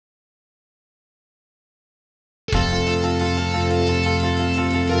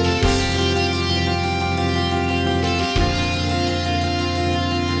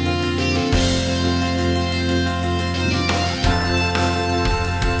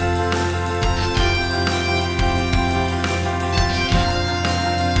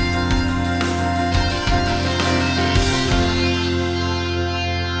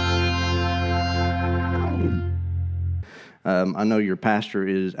I know your pastor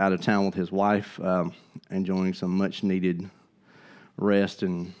is out of town with his wife, enjoying some much-needed rest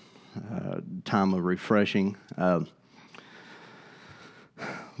and time of refreshing.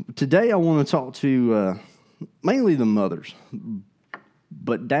 Today I want to talk to mainly the mothers,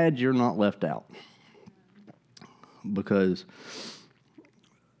 but dads, you're not left out, because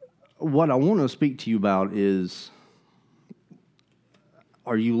what I want to speak to you about is,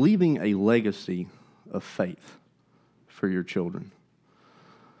 are you leaving a legacy of faith for your children?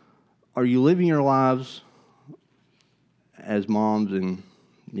 Are you living your lives as moms and,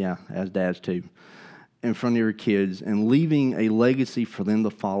 as dads too, in front of your kids and leaving a legacy for them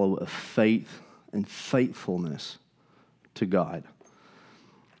to follow of faith and faithfulness to God?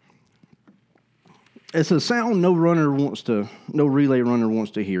 It's a sound no relay runner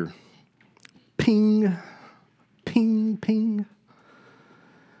wants to hear. Ping, ping, ping.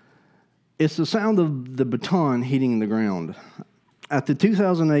 It's the sound of the baton hitting the ground. At the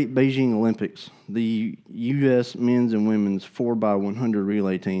 2008 Beijing Olympics, the U.S. men's and women's 4x100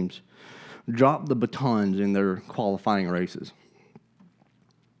 relay teams dropped the batons in their qualifying races.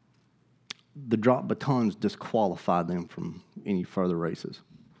 The dropped batons disqualified them from any further races.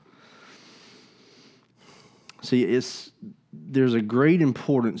 See, there's a great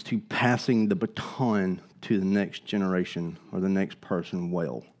importance to passing the baton to the next generation or the next person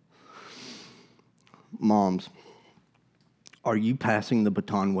well. Moms, are you passing the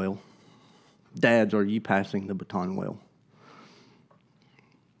baton well? Dads, are you passing the baton well?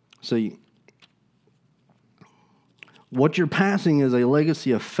 See, what you're passing is a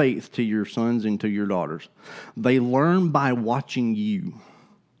legacy of faith to your sons and to your daughters. They learn by watching you.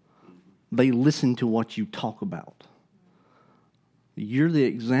 They listen to what you talk about. You're the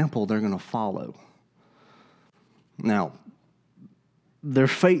example they're going to follow. Now, their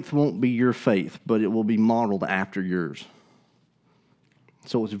faith won't be your faith, but it will be modeled after yours.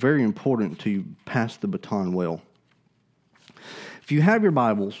 So it's very important to pass the baton well. If you have your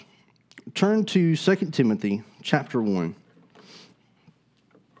Bibles, turn to 2 Timothy chapter 1.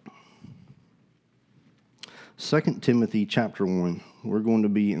 2 Timothy chapter 1. We're going to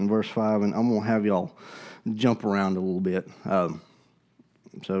be in verse 5, and I'm going to have y'all jump around a little bit.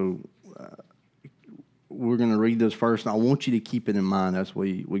 We're going to read this first, and I want you to keep it in mind as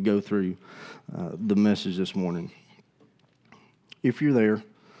we go through the message this morning. If you're there,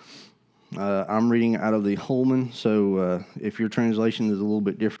 I'm reading out of the Holman, so if your translation is a little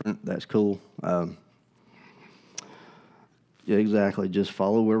bit different, that's cool. Yeah, exactly. Just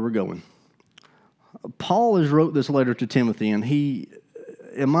follow where we're going. Paul has wrote this letter to Timothy, and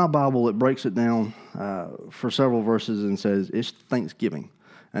in my Bible, it breaks it down for several verses and says it's Thanksgiving.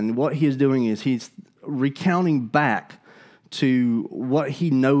 And what he is doing is he's recounting back to what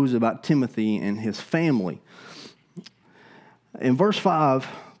he knows about Timothy and his family. In verse 5,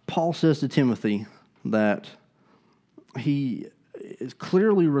 Paul says to Timothy that he is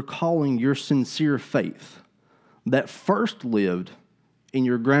clearly recalling your sincere faith that first lived in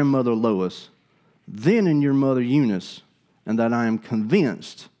your grandmother Lois, then in your mother Eunice, and that I am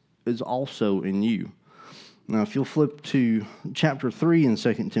convinced is also in you. Now, if you'll flip to chapter 3 in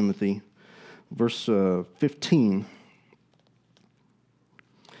 2 Timothy, verse 15,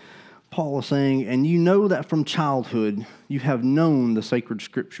 Paul is saying, "And you know that from childhood you have known the sacred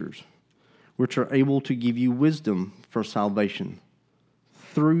scriptures, which are able to give you wisdom for salvation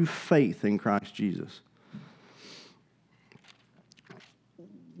through faith in Christ Jesus."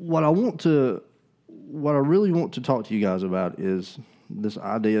 What I really want to talk to you guys about is this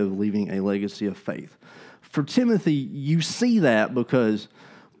idea of leaving a legacy of faith. For Timothy, you see that because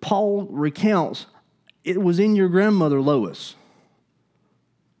Paul recounts it was in your grandmother Lois,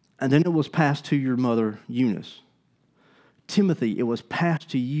 and then it was passed to your mother Eunice. Timothy, it was passed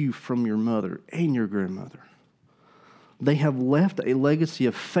to you from your mother and your grandmother. They have left a legacy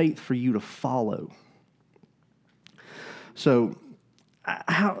of faith for you to follow. So,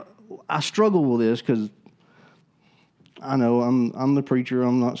 I struggle with this because I know I'm the preacher.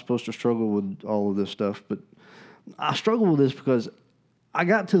 I'm not supposed to struggle with all of this stuff, but I struggle with this because I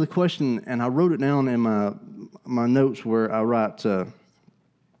got to the question and I wrote it down in my notes where I write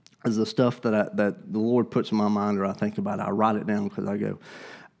as the stuff that the Lord puts in my mind or I think about. I write it down because I go,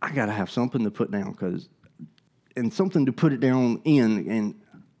 I got to have something to put down and something to put it down in. And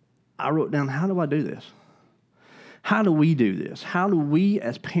I wrote down, how do I do this? How do we do this? How do we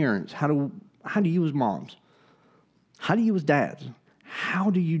as parents, how do you as moms, how do you as dads, how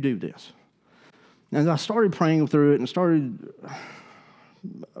do you do this? And as I started praying through it and started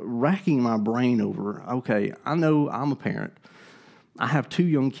racking my brain over, okay, I know I'm a parent. I have 2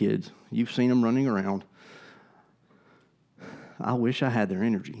 young kids. You've seen them running around. I wish I had their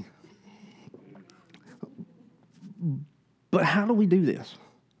energy. But how do we do this?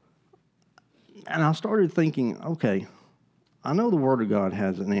 And I started thinking, okay, I know the Word of God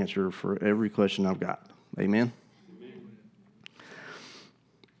has an answer for every question I've got. Amen?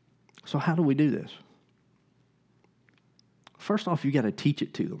 So how do we do this? First off, you got to teach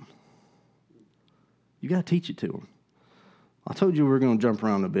it to them. You got to teach it to them. I told you we were going to jump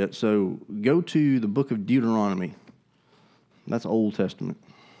around a bit, so go to the book of Deuteronomy. That's Old Testament.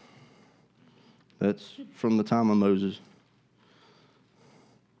 That's from the time of Moses.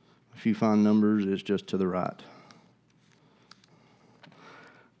 If you find Numbers, it's just to the right.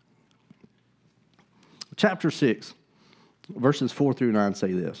 Chapter 6, verses 4 through 9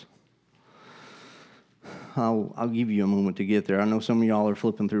 say this. I'll give you a moment to get there. I know some of y'all are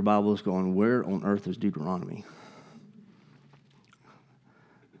flipping through Bibles going, where on earth is Deuteronomy?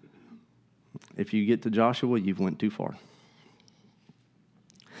 If you get to Joshua, you've went too far.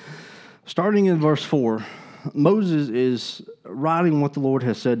 Starting in verse 4, Moses is writing what the Lord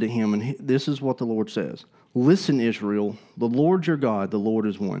has said to him, and this is what the Lord says. Listen, Israel, the Lord your God, the Lord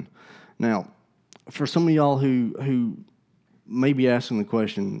is one. Now, for some of y'all who may be asking the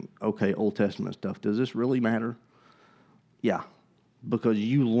question, okay, Old Testament stuff, does this really matter? Yeah, because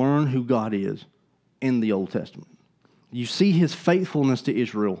you learn who God is in the Old Testament. You see his faithfulness to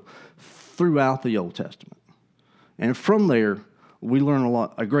Israel throughout the Old Testament. And from there, we learn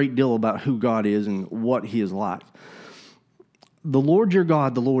a great deal about who God is and what he is like. The Lord your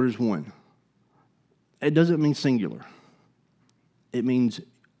God, the Lord is one. It doesn't mean singular. It means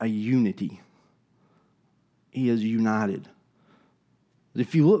a unity. He is united.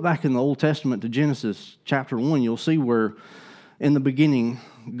 If you look back in the Old Testament to Genesis chapter 1, you'll see where in the beginning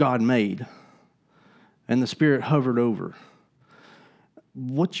God made and the Spirit hovered over.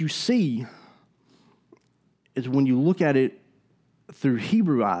 What you see is when you look at it through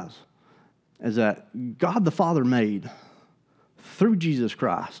Hebrew eyes, is that God the Father made through Jesus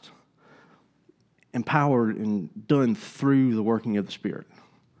Christ, empowered and done through the working of the Spirit.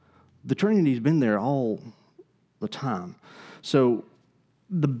 The Trinity's been there all the time. So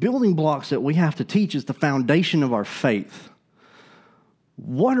the building blocks that we have to teach is the foundation of our faith.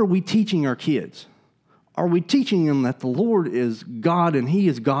 What are we teaching our kids? Are we teaching them that the Lord is God and he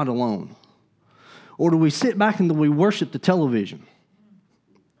is God alone? Or do we sit back and we worship the television?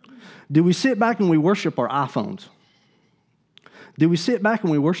 Do we sit back and we worship our iPhones? Do we sit back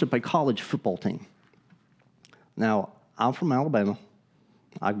and we worship a college football team? Now, I'm from Alabama.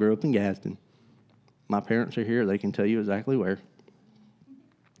 I grew up in Gadsden. My parents are here. They can tell you exactly where.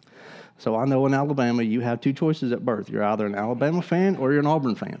 So I know in Alabama you have two choices at birth. You're either an Alabama fan or you're an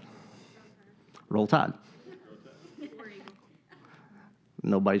Auburn fan. Roll Tide.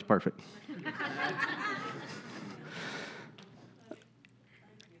 Nobody's perfect.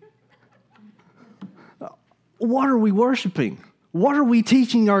 What are we worshiping? What are we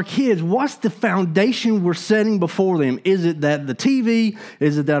teaching our kids? What's the foundation we're setting before them? Is it that the TV?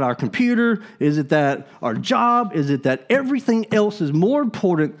 Is it that our computer? Is it that our job? Is it that everything else is more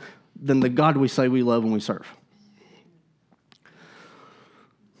important than the God we say we love and we serve?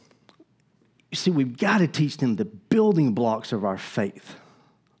 You see, we've got to teach them the building blocks of our faith.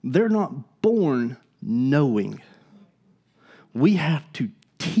 They're not born knowing. We have to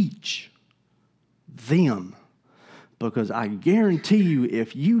teach them. Because I guarantee you,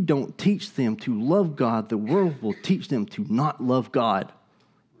 if you don't teach them to love God, the world will teach them to not love God.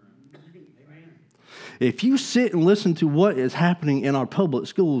 If you sit and listen to what is happening in our public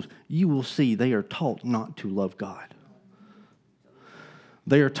schools, you will see they are taught not to love God.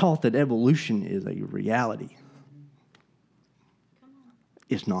 They are taught that evolution is a reality.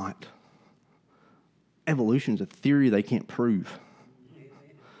 It's not. Evolution is a theory they can't prove.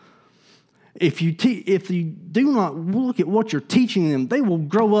 If you do not look at what you're teaching them, they will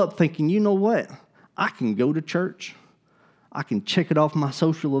grow up thinking, you know what? I can go to church, I can check it off my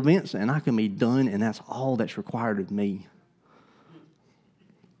social events, and I can be done, and that's all that's required of me.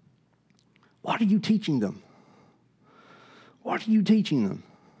 What are you teaching them? What are you teaching them?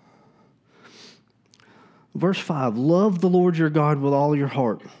 Verse 5, love the Lord your God with all your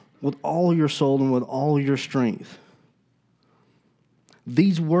heart, with all your soul, and with all your strength.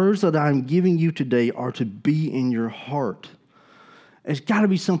 These words that I'm giving you today are to be in your heart. It's got to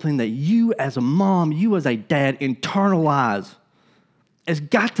be something that you as a mom, you as a dad internalize. It's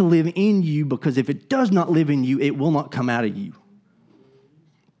got to live in you, because if it does not live in you, it will not come out of you.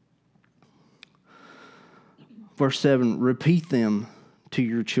 Verse 7, repeat them to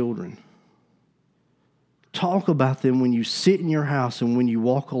your children. Talk about them when you sit in your house and when you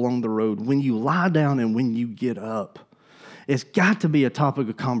walk along the road, when you lie down and when you get up. It's got to be a topic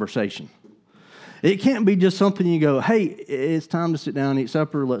of conversation. It can't be just something you go, hey, it's time to sit down and eat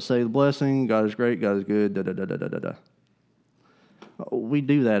supper. Let's say the blessing. God is great. God is good. Da, da, da, da, da, da, da. We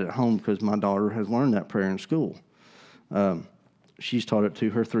do that at home because my daughter has learned that prayer in school. She's taught it to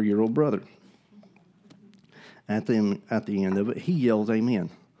her 3-year-old brother. At the end of it, he yells, amen.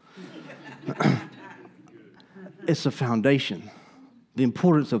 It's a foundation. The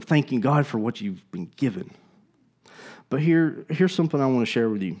importance of thanking God for what you've been given. But here's something I want to share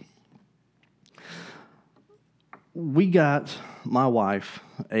with you. We got my wife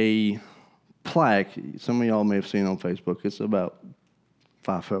a plaque. Some of y'all may have seen it on Facebook. It's about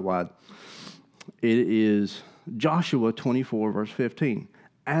 5 foot wide. It is Joshua 24, verse 15.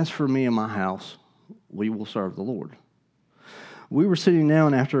 As for me and my house, we will serve the Lord. We were sitting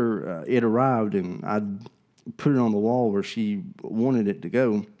down after it arrived, and I put it on the wall where she wanted it to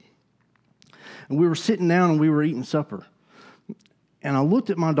go. And we were sitting down, and we were eating supper. And I looked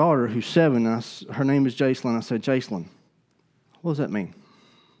at my daughter, who's 7, and her name is Jacelyn. I said, Jacelyn, what does that mean?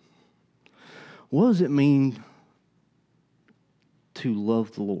 What does it mean to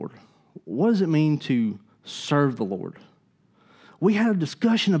love the Lord? What does it mean to serve the Lord? We had a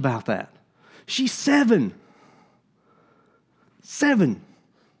discussion about that. She's 7. 7.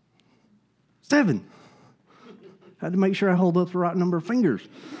 I had to make sure I hold up the right number of fingers.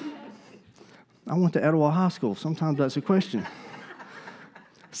 I went to Etowah High School. Sometimes that's a question.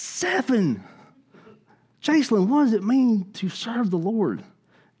 7. Jacelyn, what does it mean to serve the Lord?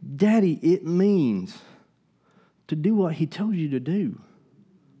 Daddy, it means to do what he tells you to do.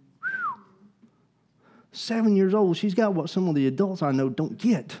 7 years old, she's got what some of the adults I know don't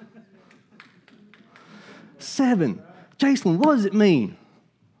get. 7. Jacelyn, what does it mean?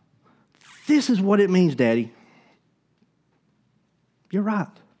 This is what it means, Daddy. You're right.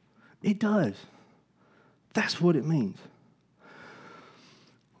 It does. That's what it means.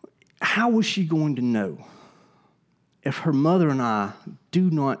 How was she going to know if her mother and I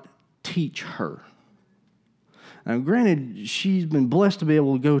do not teach her? Now, granted, she's been blessed to be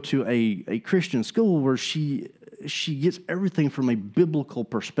able to go to a Christian school where she gets everything from a biblical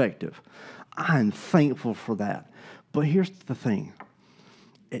perspective. I'm thankful for that. But here's the thing.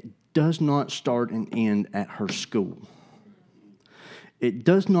 It does not start and end at her school. It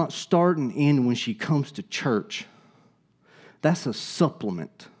does not start and end when she comes to church. That's a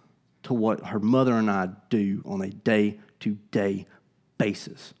supplement to what her mother and I do on a day-to-day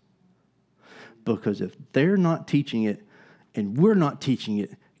basis. Because if they're not teaching it and we're not teaching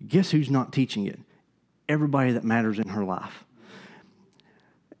it, guess who's not teaching it? Everybody that matters in her life.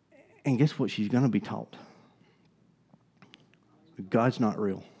 And guess what she's going to be taught? God's not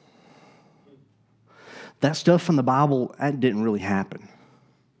real. That stuff from the Bible, that didn't really happen.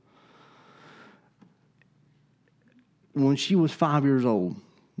 When she was 5 years old,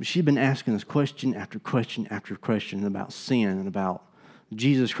 she'd been asking us question after question after question about sin and about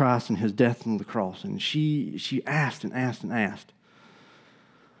Jesus Christ and his death on the cross. And she asked and asked and asked.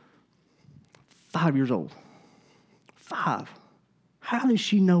 5 years old. 5. How does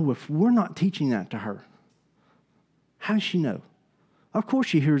she know if we're not teaching that to her? How does she know? Of course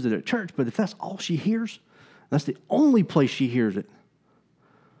she hears it at church, but if that's all she hears, that's the only place she hears it,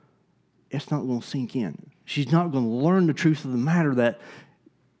 it's not going to sink in. She's not going to learn the truth of the matter that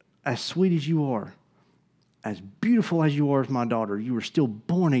as sweet as you are, as beautiful as you are as my daughter, you were still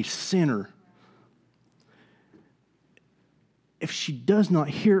born a sinner. If she does not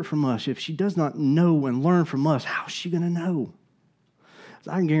hear it from us, if she does not know and learn from us, how is she going to know?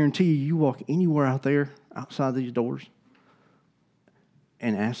 I can guarantee you walk anywhere out there, outside these doors,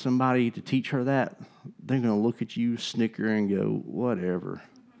 and ask somebody to teach her that, they're going to look at you, snicker, and go, whatever.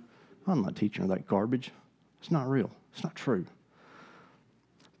 I'm not teaching her that garbage. It's not real. It's not true.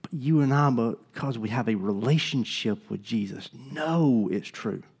 But you and I, because we have a relationship with Jesus, know it's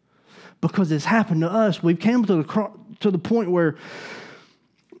true. Because it's happened to us. We've come to the point where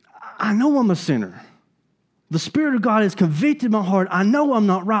I know I'm a sinner. The Spirit of God has convicted my heart. I know I'm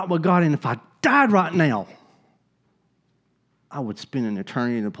not right with God, and if I died right now, I would spend an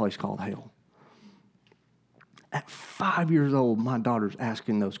eternity in a place called hell. At 5 years old, my daughter's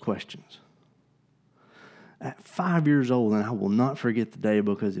asking those questions. At 5 years old, and I will not forget the day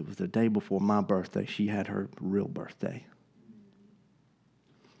because it was the day before my birthday. She had her real birthday.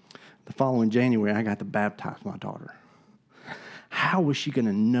 The following January, I got to baptize my daughter. How was she going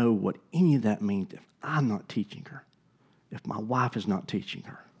to know what any of that means if I'm not teaching her? If my wife is not teaching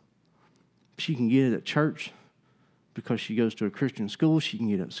her? She can get it at church because she goes to a Christian school. She can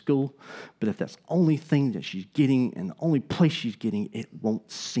get it at school. But if that's the only thing that she's getting and the only place she's getting, it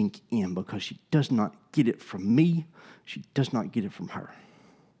won't sink in because she does not get it from me. She does not get it from her.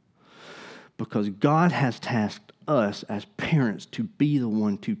 Because God has tasked us as parents to be the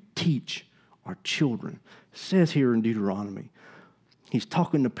one to teach our children. It says here in Deuteronomy, he's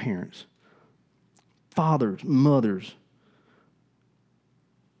talking to parents, fathers, mothers.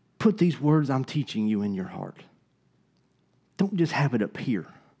 Put these words I'm teaching you in your heart. Don't just have it up here.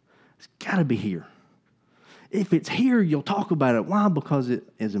 It's got to be here. If it's here, you'll talk about it. Why? Because it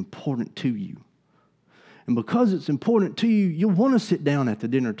is important to you. And because it's important to you, you'll want to sit down at the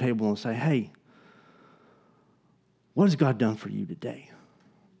dinner table and say, hey, what has God done for you today?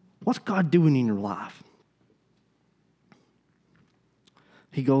 What's God doing in your life?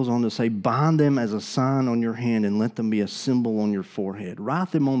 He goes on to say, bind them as a sign on your hand and let them be a symbol on your forehead.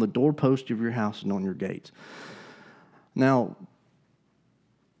 Write them on the doorpost of your house and on your gates. Now,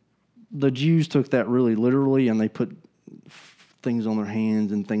 the Jews took that really literally, and they put things on their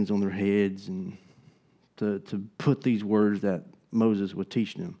hands and things on their heads and to put these words that Moses was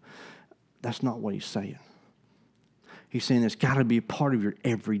teaching them. That's not what he's saying. He's saying it's got to be a part of your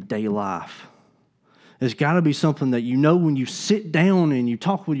everyday life. It's got to be something that you know when you sit down and you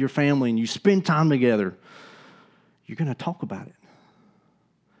talk with your family and you spend time together, you're going to talk about it.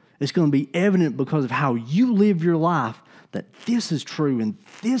 It's going to be evident because of how you live your life that this is true and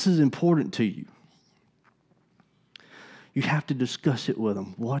this is important to you. You have to discuss it with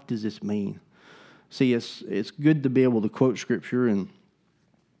them. What does this mean? See, it's good to be able to quote Scripture, and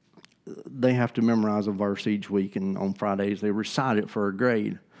they have to memorize a verse each week, and on Fridays they recite it for a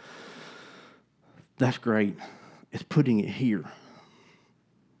grade. That's great. It's putting it here.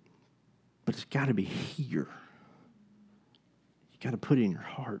 But it's got to be here. You got to put it in your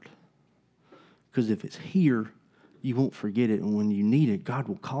heart. Because if it's here, you won't forget it, and when you need it, God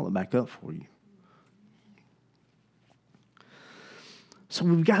will call it back up for you. So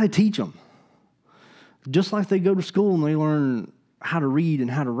we've got to teach them. Just like they go to school and they learn how to read and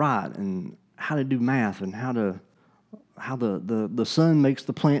how to write and how to do math and how the sun makes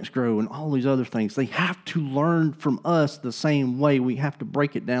the plants grow and all these other things. They have to learn from us the same way. We have to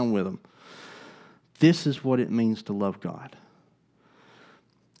break it down with them. This is what it means to love God.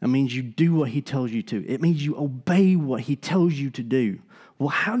 It means you do what he tells you to. It means you obey what he tells you to do. Well,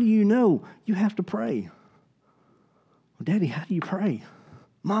 how do you know? You have to pray. Well, Daddy, how do you pray?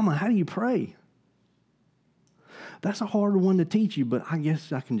 Mama, how do you pray? That's a harder one to teach you, but I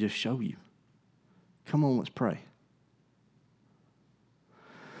guess I can just show you. Come on, let's pray.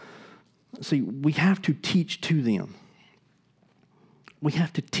 See, we have to teach to them. We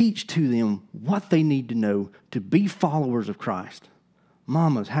have to teach to them what they need to know to be followers of Christ.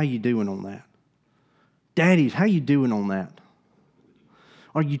 Mamas, how you doing on that? Daddies, how you doing on that?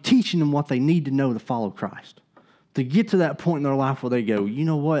 Are you teaching them what they need to know to follow Christ? To get to that point in their life where they go, you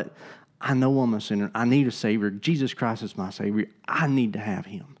know what? I know I'm a sinner. I need a Savior. Jesus Christ is my Savior. I need to have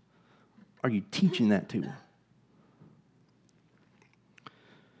him. Are you teaching that to them?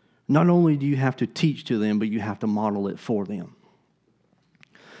 Not only do you have to teach to them, but you have to model it for them.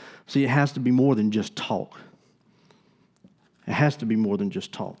 See, it has to be more than just talk. It has to be more than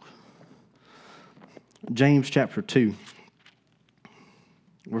just talk. James chapter 2,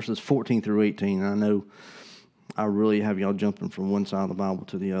 verses 14 through 18. I know I really have y'all jumping from one side of the Bible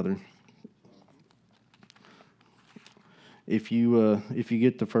to the other. If you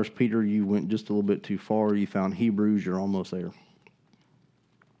get to 1 Peter, you went just a little bit too far. You found Hebrews, you're almost there.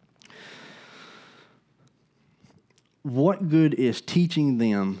 What good is teaching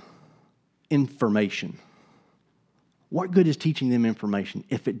them information? What good is teaching them information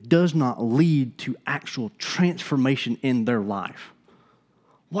if it does not lead to actual transformation in their life?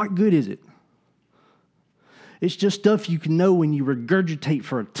 What good is it? It's just stuff you can know when you regurgitate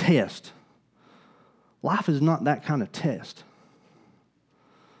for a test. Life is not that kind of test.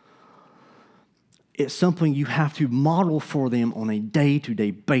 It's something you have to model for them on a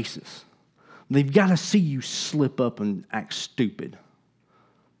day-to-day basis. They've got to see you slip up and act stupid.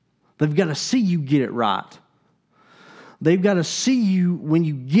 They've got to see you get it right. They've got to see you, when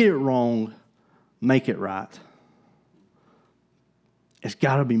you get it wrong, make it right. It's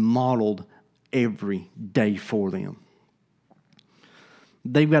got to be modeled every day for them.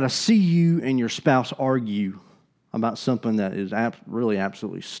 They've got to see you and your spouse argue about something that is really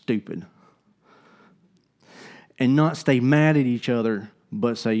absolutely stupid. And not stay mad at each other,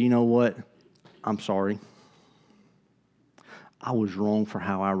 but say, you know what? I'm sorry. I was wrong for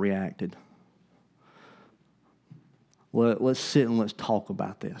how I reacted. Well, let's sit and let's talk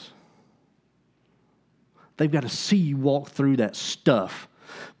about this. They've got to see you walk through that stuff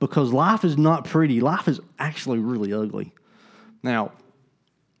because life is not pretty. Life is actually really ugly. Now,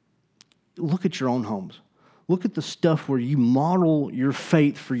 look at your own homes. Look at the stuff where you model your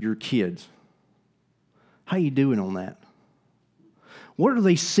faith for your kids. How you doing on that? What are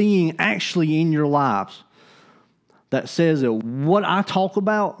they seeing actually in your lives that says that what I talk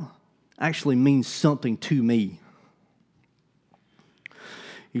about actually means something to me?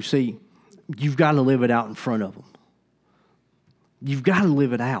 You see, you've got to live it out in front of them. You've got to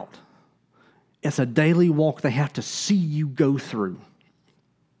live it out. It's a daily walk they have to see you go through.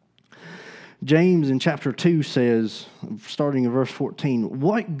 James in chapter 2 says, starting in verse 14,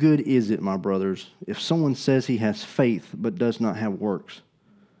 "What good is it, my brothers, if someone says he has faith but does not have works?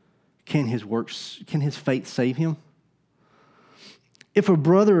 Can his faith save him? If a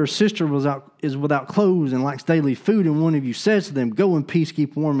brother or sister is without clothes and lacks daily food, and one of you says to them, 'Go in peace,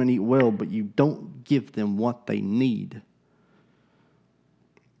 keep warm and eat well,' but you don't give them what they need,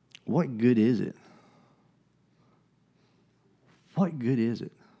 what good is it?" What good is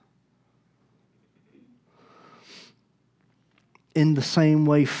it? In the same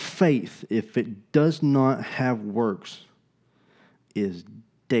way, faith, if it does not have works, is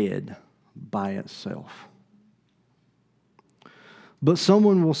dead by itself. But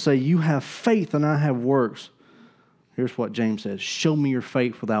someone will say, "You have faith and I have works." Here's what James says: "Show me your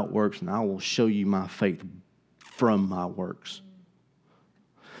faith without works, and I will show you my faith from my works."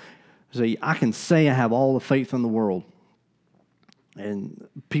 See, I can say I have all the faith in the world, and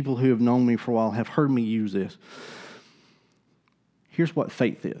people who have known me for a while have heard me use this. Here's what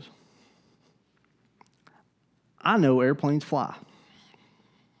faith is. I know airplanes fly.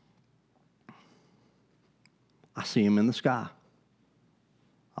 I see them in the sky.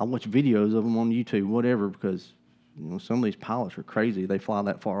 I watch videos of them on YouTube, whatever, because some of these pilots are crazy. They fly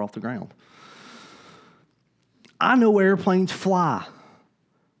that far off the ground. I know airplanes fly.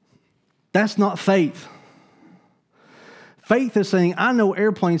 That's not faith. Faith is saying, I know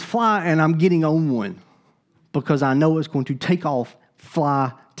airplanes fly and I'm getting on one because I know it's going to take off,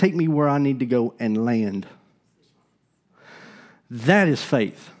 fly, take me where I need to go, and land. That is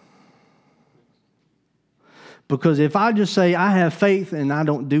faith. Because if I just say I have faith and I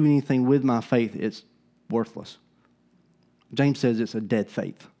don't do anything with my faith, it's worthless. James says it's a dead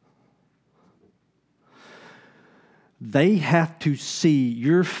faith. They have to see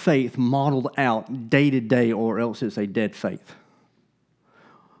your faith modeled out day to day, or else it's a dead faith.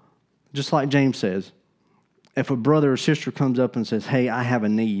 Just like James says, if a brother or sister comes up and says, "Hey, I have a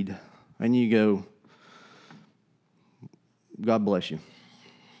need," and you go, "God bless you.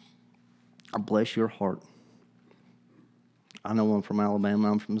 I bless your heart. I know I'm from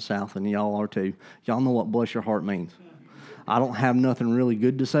Alabama, I'm from the South, and y'all are too. Y'all know what bless your heart means. I don't have nothing really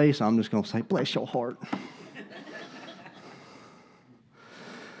good to say, so I'm just going to say, bless your heart."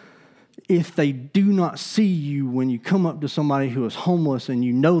 If they do not see you when you come up to somebody who is homeless and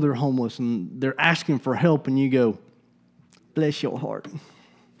you know they're homeless and they're asking for help and you go, "Bless your heart,"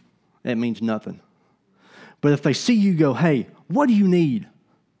 that means nothing. But if they see you go, "Hey, what do you need?"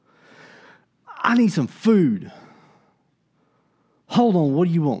 "I need some food." "Hold on, what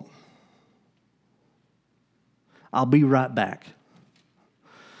do you want?" "I'll be right back."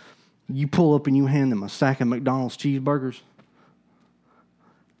 You pull up and you hand them a sack of McDonald's cheeseburgers.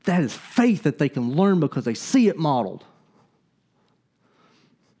 That is faith that they can learn because they see it modeled.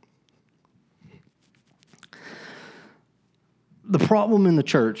 The problem in the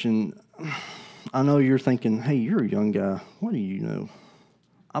church, and I know you're thinking, "Hey, you're a young guy. What do you know?"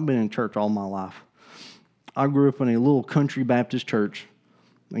 I've been in church all my life. I grew up in a little country Baptist church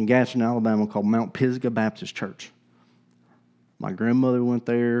in Gadsden, Alabama called Mount Pisgah Baptist Church. My grandmother went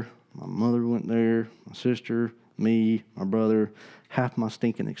there. My mother went there. My sister, me, my brother, half my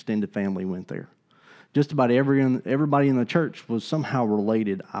stinking extended family went there. Just about everybody in the church was somehow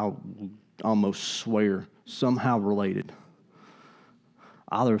related. I almost swear, somehow related.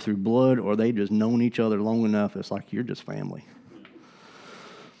 Either through blood or they just known each other long enough. It's like you're just family.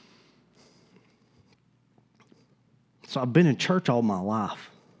 So I've been in church all my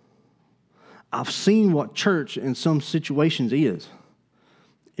life. I've seen what church in some situations is.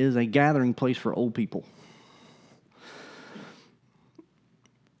 It is a gathering place for old people.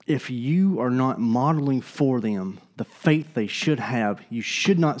 If you are not modeling for them the faith they should have, you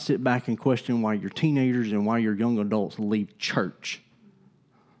should not sit back and question why your teenagers and why your young adults leave church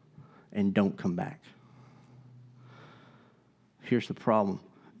and don't come back. Here's the problem.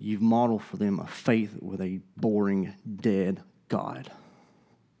 You've modeled for them a faith with a boring, dead God.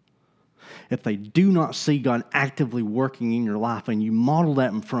 If they do not see God actively working in your life and you model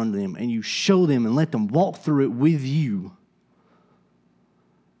that in front of them and you show them and let them walk through it with you,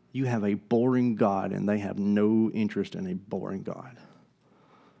 you have a boring God and they have no interest in a boring God.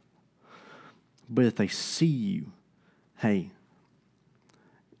 But if they see you, hey,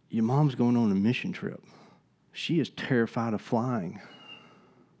 your mom's going on a mission trip. She is terrified of flying.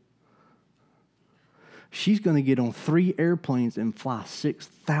 She's going to get on 3 airplanes and fly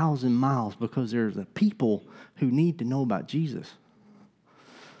 6,000 miles because there's a people who need to know about Jesus.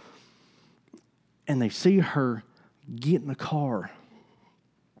 And they see her get in the car,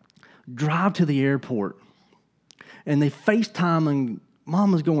 drive to the airport, and they FaceTime, and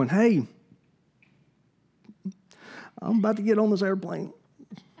Mama's going, hey, I'm about to get on this airplane.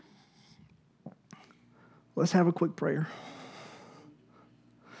 Let's have a quick prayer.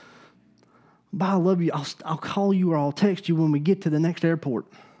 Bye, I love you. I'll call you or I'll text you when we get to the next airport.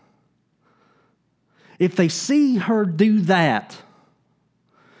 If they see her do that,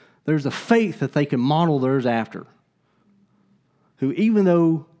 there's a faith that they can model theirs after. Who, even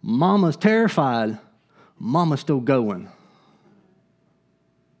though Mama's terrified, Mama's still going.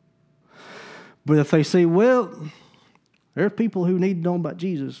 But if they say, well, there's people who need to know about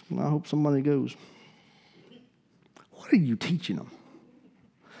Jesus, I hope somebody goes. What are you teaching them?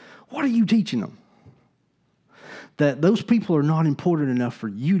 What are you teaching them? That those people are not important enough for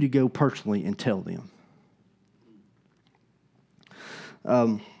you to go personally and tell them.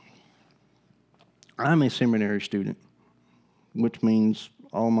 I'm a seminary student, which means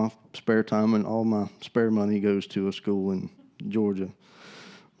all my spare time and all my spare money goes to a school in Georgia.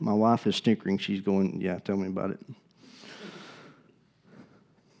 My wife is snickering. She's going, yeah, tell me about it.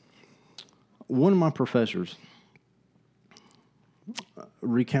 One of my professors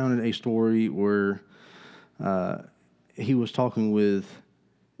recounted a story where he was talking with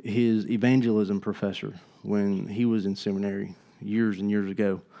his evangelism professor when he was in seminary years and years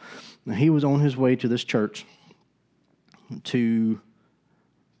ago. Now, he was on his way to this church to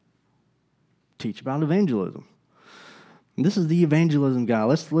teach about evangelism. And this is the evangelism guy.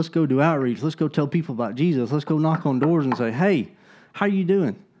 Let's go do outreach. Let's go tell people about Jesus. Let's go knock on doors and say, hey, how are you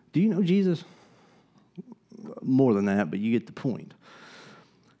doing? Do you know Jesus? More than that, but you get the point.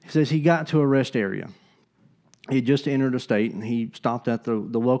 He says he got to a rest area. He had just entered a state, and he stopped at the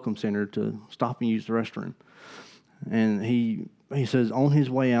welcome center to stop and use the restroom. And he says on his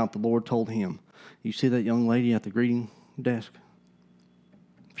way out, the Lord told him, you see that young lady at the greeting desk?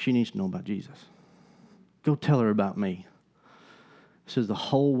 She needs to know about Jesus. Go tell her about me. He says the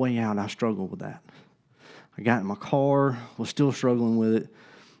whole way out, I struggled with that. I got in my car, was still struggling with it,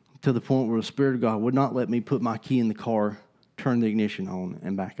 to the point where the Spirit of God would not let me put my key in the car, turn the ignition on,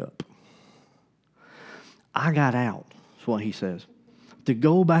 and back up. I got out, is what he says, to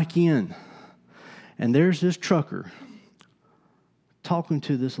go back in. And there's this trucker talking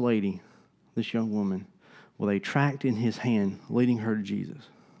to this lady, this young woman, with a tract in his hand, leading her to Jesus.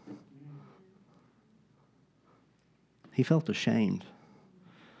 He felt ashamed.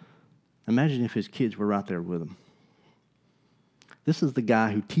 Imagine if his kids were right there with him. This is the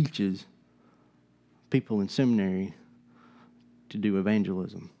guy who teaches people in seminary to do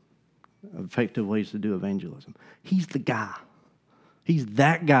evangelism, effective ways to do evangelism. He's the guy. He's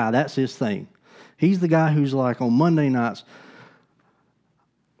that guy. That's his thing. He's the guy who's like, on Monday nights,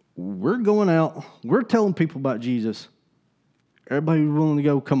 we're going out, we're telling people about Jesus. Everybody who's willing to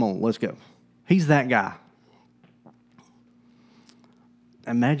go, come on, let's go. He's that guy.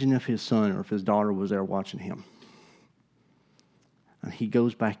 Imagine if his son or if his daughter was there watching him. And he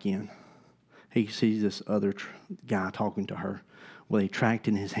goes back in. He sees this other guy talking to her with a tract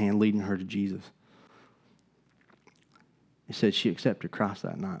in his hand leading her to Jesus. He said she accepted Christ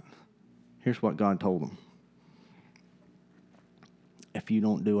that night. Here's what God told him. If you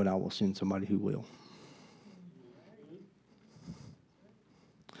don't do it, I will send somebody who will.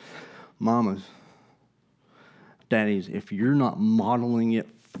 Mamas, daddies, if you're not modeling it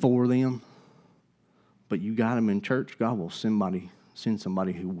for them, but you got them in church, God will send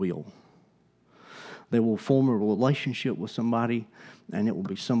somebody who will. They will form a relationship with somebody, and it will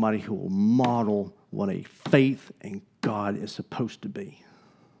be somebody who will model what a faith in God is supposed to be.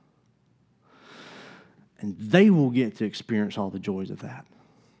 And they will get to experience all the joys of that.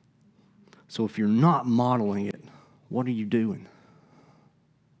 So if you're not modeling it, what are you doing?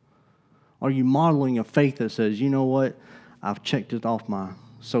 Are you modeling a faith that says, you know what, I've checked it off my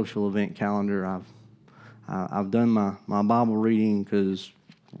social event calendar. I've done my Bible reading because,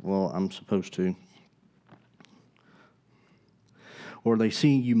 well, I'm supposed to. Or are they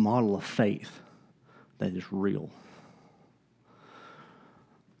seeing you model a faith that is real?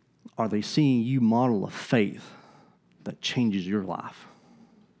 Are they seeing you model a faith that changes your life?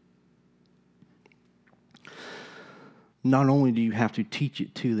 Not only do you have to teach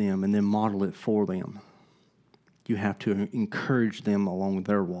it to them and then model it for them, you have to encourage them along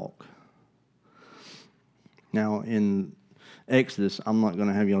their walk. Now, in Exodus, I'm not going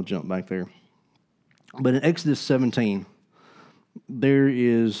to have y'all jump back there. But in Exodus 17, there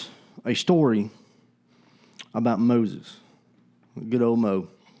is a story about Moses, good old Mo.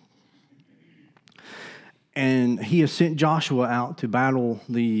 And he has sent Joshua out to battle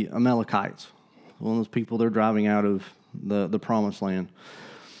the Amalekites, one of those people they're driving out of the promised land.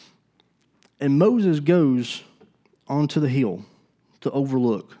 And Moses goes onto the hill to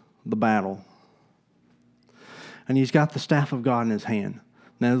overlook the battle. And he's got the staff of God in his hand.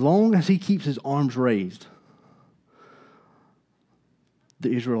 Now, as long as he keeps his arms raised,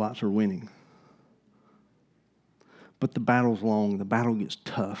 the Israelites are winning. But the battle's long. The battle gets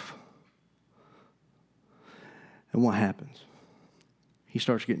tough. And what happens? He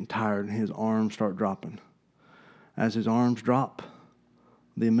starts getting tired and his arms start dropping. As his arms drop,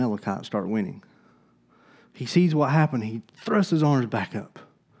 the Amalekites start winning. He sees what happened. He thrusts his arms back up.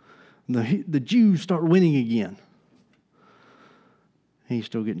 The Jews start winning again. He's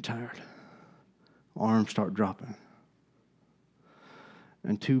still getting tired. Arms start dropping.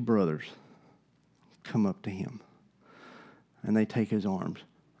 And two brothers come up to him. And they take his arms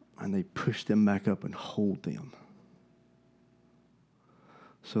and they push them back up and hold them,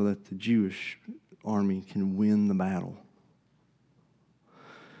 so that the Jewish army can win the battle.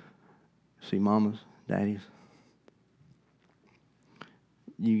 See, mamas, daddies,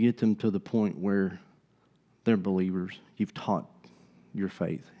 you get them to the point where they're believers. You've taught your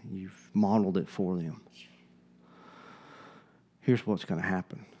faith. You've modeled it for them. Here's what's going to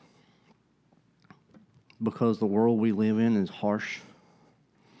happen. Because the world we live in is harsh,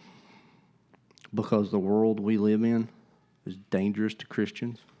 because the world we live in is dangerous to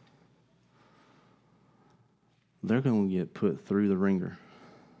Christians, they're going to get put through the ringer.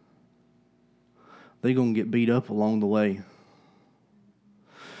 They're going to get beat up along the way.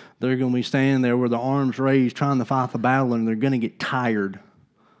 They're going to be standing there with their arms raised trying to fight the battle, and they're going to get tired.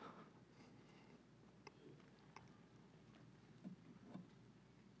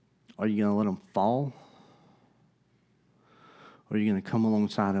 Are you going to let them fall? Or are you going to come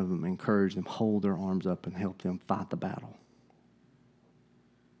alongside of them, encourage them, hold their arms up, and help them fight the battle?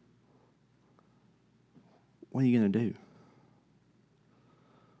 What are you going to do?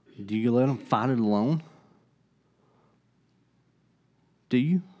 Do you let them fight it alone? Do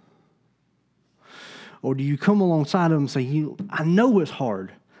you? Or do you come alongside of them and say, I know it's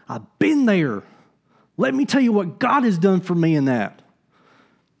hard. I've been there. Let me tell you what God has done for me in that.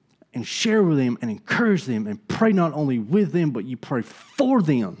 And share with them and encourage them and pray not only with them, but you pray for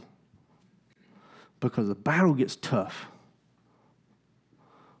them. Because the battle gets tough.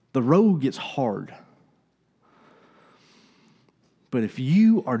 The road gets hard. But if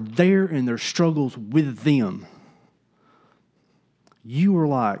you are there in their struggles with them, you are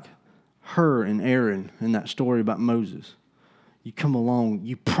like Hur and Aaron in that story about Moses. You come along,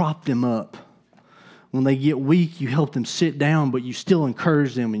 you prop them up. When they get weak, you help them sit down, but you still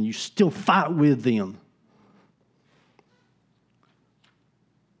encourage them and you still fight with them.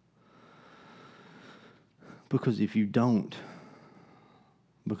 Because if you don't,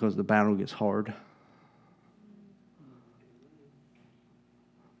 because the battle gets hard,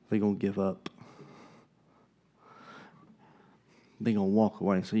 they're going to give up. They're going to walk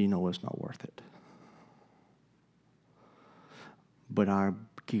away and say, you know, it's not worth it. But I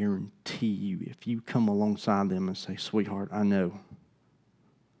guarantee you, if you come alongside them and say, sweetheart, I know.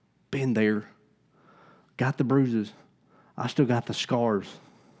 Been there. Got the bruises. I still got the scars.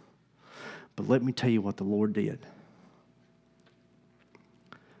 But let me tell you what the Lord did.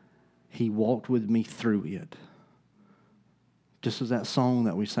 He walked with me through it. Just as that song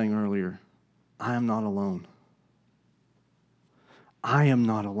that we sang earlier, I am not alone. I am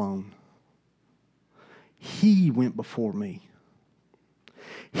not alone. He went before me.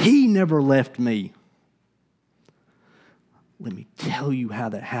 He never left me. Let me tell you how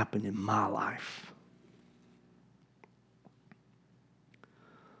that happened in my life.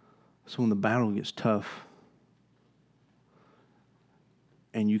 So when the battle gets tough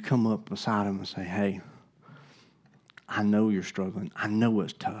and you come up beside him and say, hey, I know you're struggling. I know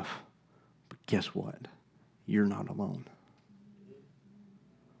it's tough. But guess what? You're not alone.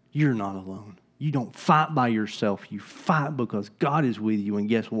 You're not alone. You don't fight by yourself. You fight because God is with you. And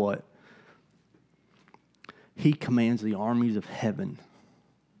guess what? He commands the armies of heaven.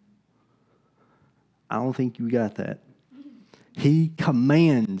 I don't think you got that. He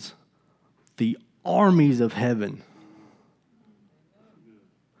commands the armies of heaven.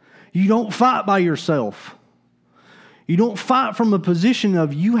 You don't fight by yourself. You don't fight from a position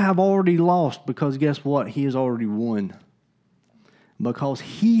of you have already lost, because guess what? He has already won. because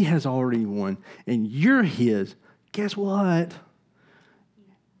he has already won and you're his, guess what?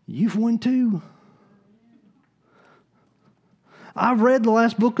 You've won too. I've read the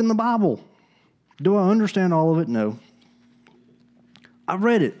last book in the Bible. Do I understand all of it? No. I've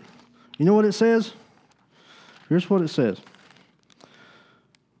read it. You know what it says? Here's what it says.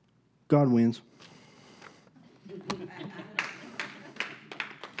 God wins.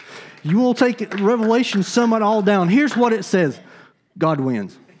 You will take Revelation, sum it all down. Here's what it says. God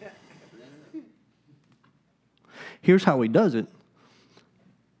wins. Here's how he does it.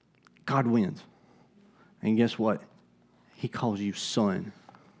 God wins. And guess what? He calls you son.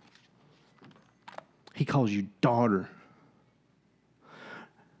 He calls you daughter.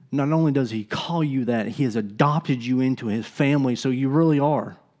 Not only does he call you that, he has adopted you into his family, so you really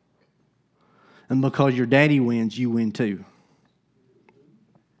are. And because your daddy wins, you win too.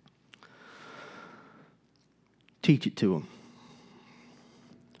 Teach it to them.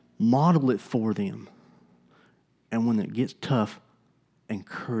 Model it for them. And when it gets tough,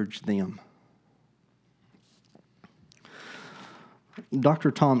 encourage them.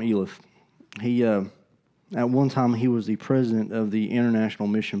 Dr. Tom Eliff, he at one time he was the president of the International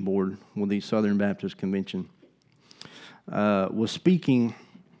Mission Board with the Southern Baptist Convention. Was speaking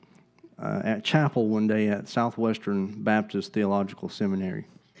at chapel one day at Southwestern Baptist Theological Seminary.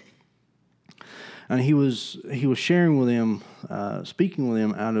 And he was sharing with them, speaking with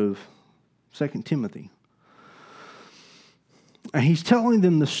them out of 2 Timothy. And he's telling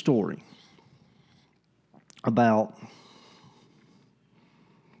them the story about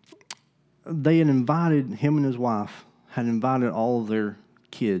they had invited, him and his wife had invited all of their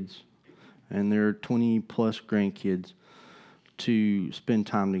kids and their 20-plus grandkids to spend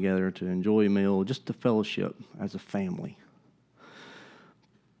time together, to enjoy a meal, just to fellowship as a family.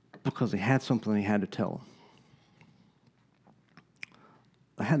 Because they had something they had to tell him.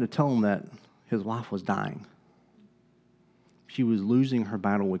 They had to tell him that his wife was dying. She was losing her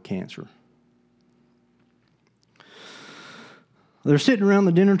battle with cancer. They're sitting around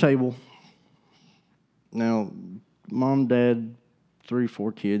the dinner table. Now, mom, dad, 3,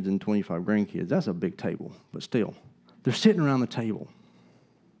 4 kids, and 25 grandkids. That's a big table, but still. They're sitting around the table.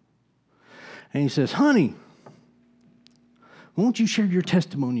 And he says, honey, won't you share your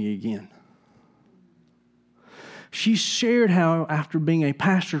testimony again? She shared how after being a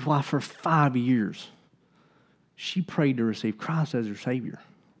pastor's wife for 5 years, she prayed to receive Christ as her Savior.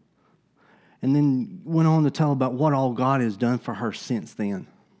 And then went on to tell about what all God has done for her since then.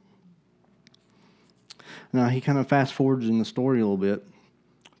 Now, he kind of fast forwards in the story a little bit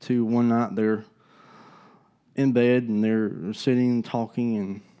to one night they're in bed and they're sitting and talking,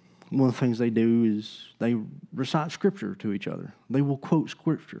 and one of the things they do is they recite Scripture to each other. They will quote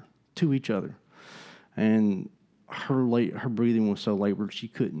Scripture to each other. And her breathing was so labored she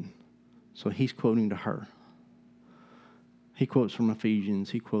couldn't. So he's quoting to her. He quotes from Ephesians.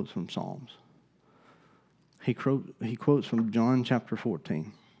 He quotes from Psalms. He quotes from John chapter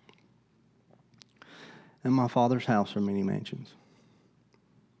 14. In my Father's house are many mansions.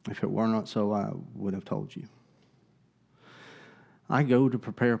 If it were not so, I would have told you. I go to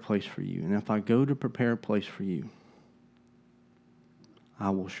prepare a place for you. And if I go to prepare a place for you,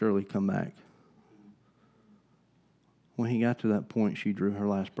 I will surely come back. When he got to that point, she drew her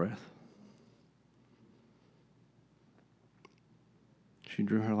last breath. She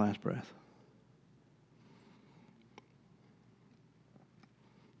drew her last breath.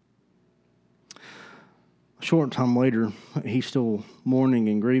 A short time later, he's still mourning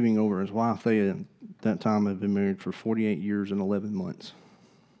and grieving over his wife. They at that time had been married for 48 years and 11 months.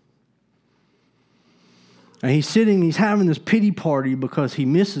 And he's sitting, he's having this pity party because he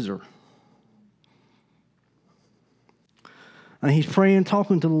misses her. And he's praying,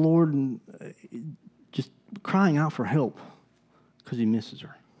 talking to the Lord, and just crying out for help because he misses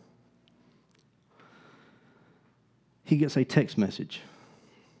her. He gets a text message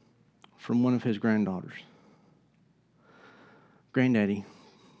from one of his granddaughters. Granddaddy,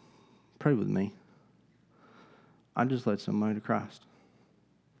 pray with me. I just led somebody to Christ.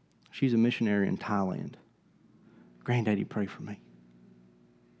 She's a missionary in Thailand. Granddaddy, pray for me.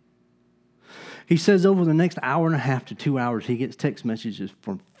 He says over the next hour and a half to 2 hours, he gets text messages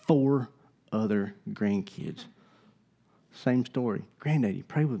from 4 other grandkids. Same story. Granddaddy,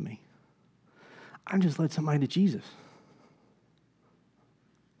 pray with me. I just led somebody to Jesus.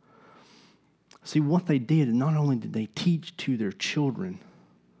 See, what they did, not only did they teach to their children,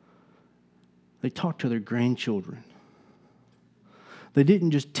 they taught to their grandchildren. They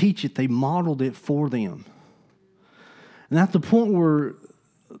didn't just teach it, they modeled it for them. And at the point where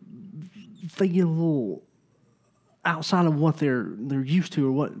they get a little outside of what they're used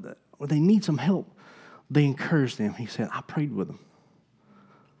to or they need some help, they encourage them. He said, I prayed with them.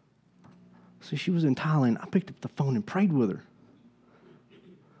 So she was in Thailand. I picked up the phone and prayed with her.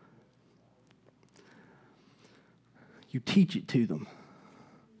 You teach it to them.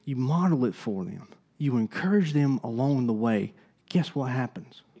 You model it for them. You encourage them along the way. Guess what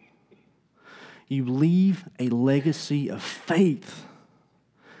happens? You leave a legacy of faith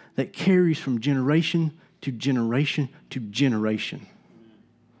that carries from generation to generation to generation.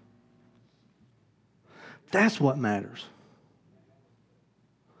 That's what matters.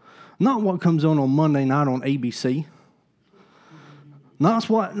 Not what comes on Monday night on ABC. Not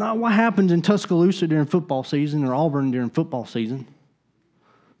what happens in Tuscaloosa during football season or Auburn during football season.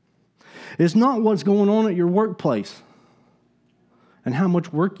 It's not what's going on at your workplace and how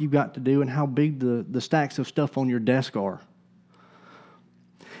much work you've got to do and how big the stacks of stuff on your desk are.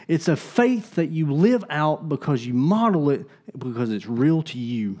 It's a faith that you live out because you model it because it's real to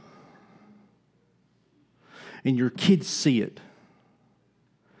you. And your kids see it.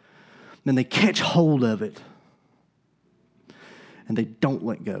 And they catch hold of it. And they don't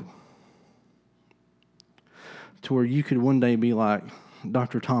let go. To where you could one day be like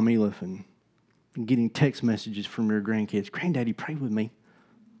Dr. Tom Eliff and getting text messages from your grandkids. Granddaddy, pray with me.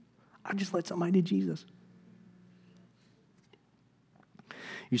 I just led somebody to Jesus.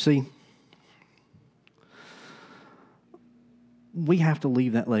 You see, we have to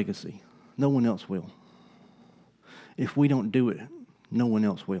leave that legacy. No one else will. If we don't do it, no one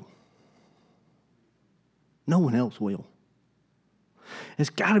else will. No one else will. It's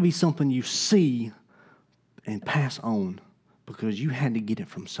got to be something you see and pass on because you had to get it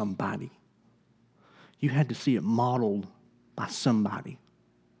from somebody. You had to see it modeled by somebody.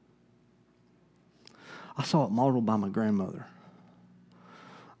 I saw it modeled by my grandmother.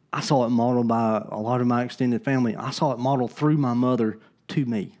 I saw it modeled by a lot of my extended family. I saw it modeled through my mother to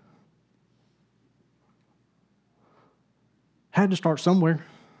me. Had to start somewhere.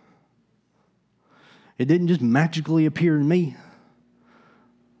 It didn't just magically appear in me.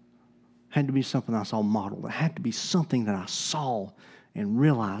 Had to be something I saw modeled. It had to be something that I saw and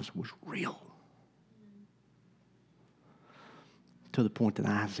realized was real. To the point that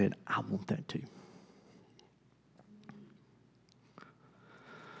I said, I want that too.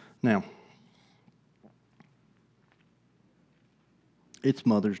 Now, it's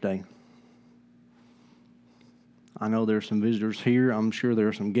Mother's Day. I know there are some visitors here. I'm sure there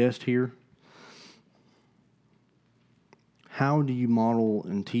are some guests here. How do you model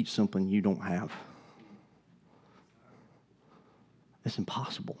and teach something you don't have? It's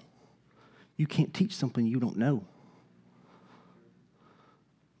impossible. You can't teach something you don't know.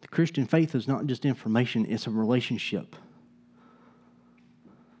 The Christian faith is not just information, it's a relationship.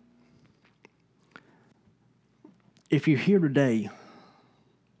 If you're here today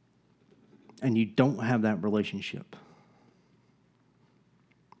and you don't have that relationship,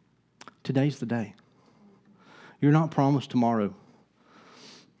 today's the day. You're not promised tomorrow.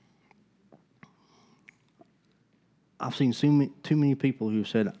 I've seen too many people who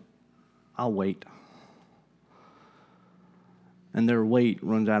said, I'll wait. And their wait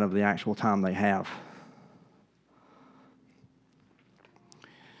runs out of the actual time they have.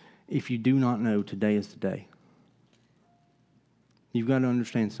 If you do not know, today is the day. You've got to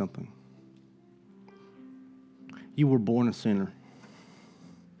understand something. You were born a sinner.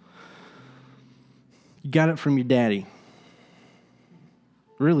 You got it from your daddy.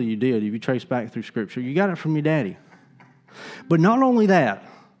 Really, you did. If you trace back through Scripture, you got it from your daddy. But not only that,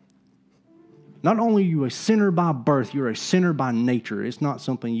 not only are you a sinner by birth, you're a sinner by nature. It's not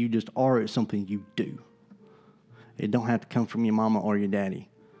something you just are, it's something you do. It don't have to come from your mama or your daddy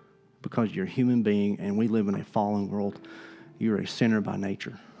because you're a human being and we live in a fallen world. You're a sinner by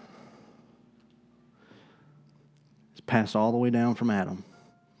nature. It's passed all the way down from Adam,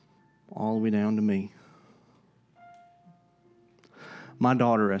 all the way down to me. My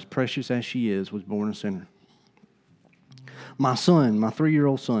daughter, as precious as she is, was born a sinner. My son, my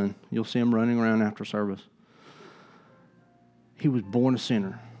 3-year-old son, you'll see him running around after service. He was born a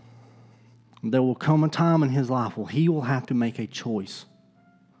sinner. There will come a time in his life where he will have to make a choice.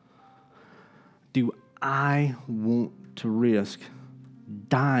 Do I want to risk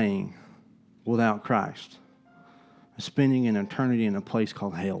dying without Christ, spending an eternity in a place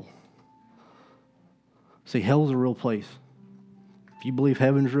called hell? See, hell's a real place. If you believe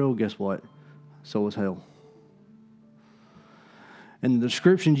heaven's real, guess what? So is hell. And the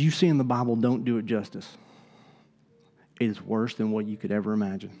descriptions you see in the Bible don't do it justice. It is worse than what you could ever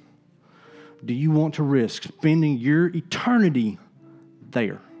imagine. Do you want to risk spending your eternity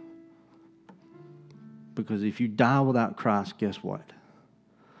there? Because if you die without Christ, guess what?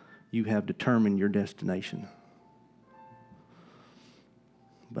 You have determined your destination.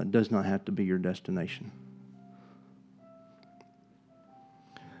 But it does not have to be your destination.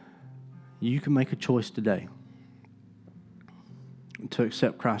 You can make a choice today to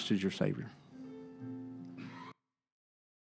accept Christ as your Savior.